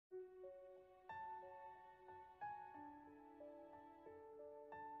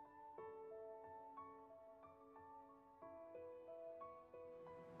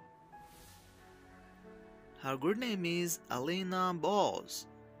Her good name is Alina Boss.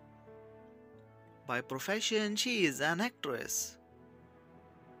 By profession, she is an actress.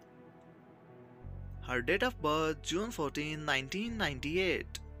 Her date of birth June 14,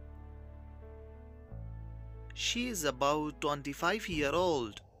 1998. She is about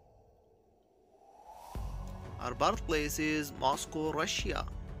 25-year-old. Her birthplace is Moscow, Russia.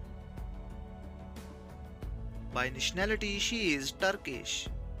 By nationality, she is Turkish.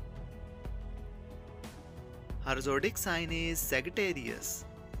 Her zodiac sign is Sagittarius.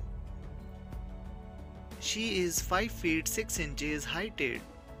 She is 5 feet 6 inches heighted.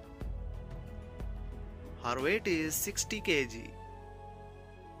 Her weight is 60 kg.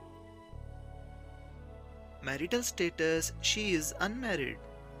 Marital status, she is unmarried.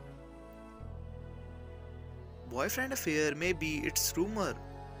 Boyfriend affair, maybe it's rumor.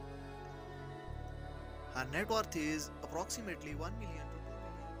 Her net worth is approximately 1 million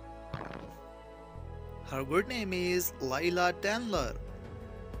to 2 million. Her good name is Leyla Tanlar.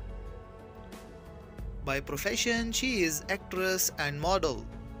 By profession, she is actress and model.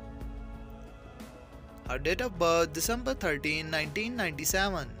 Her date of birth December 13,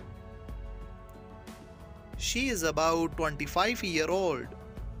 1997. She is about 25-year-old.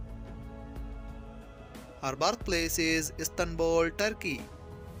 Her birthplace is Istanbul, Turkey.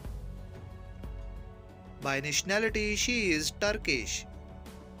 By nationality, she is Turkish.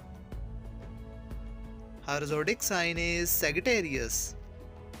 Her zodiac sign is Sagittarius.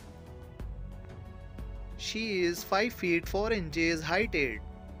 She is 5 feet 4 inches heighted.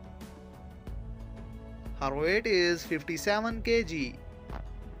 Her weight is 57 kg.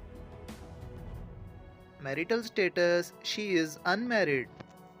 Marital status, she is unmarried.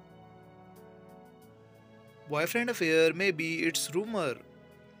 Boyfriend affair, maybe it's rumor.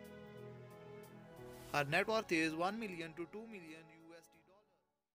 Her net worth is 1 million to 2 million.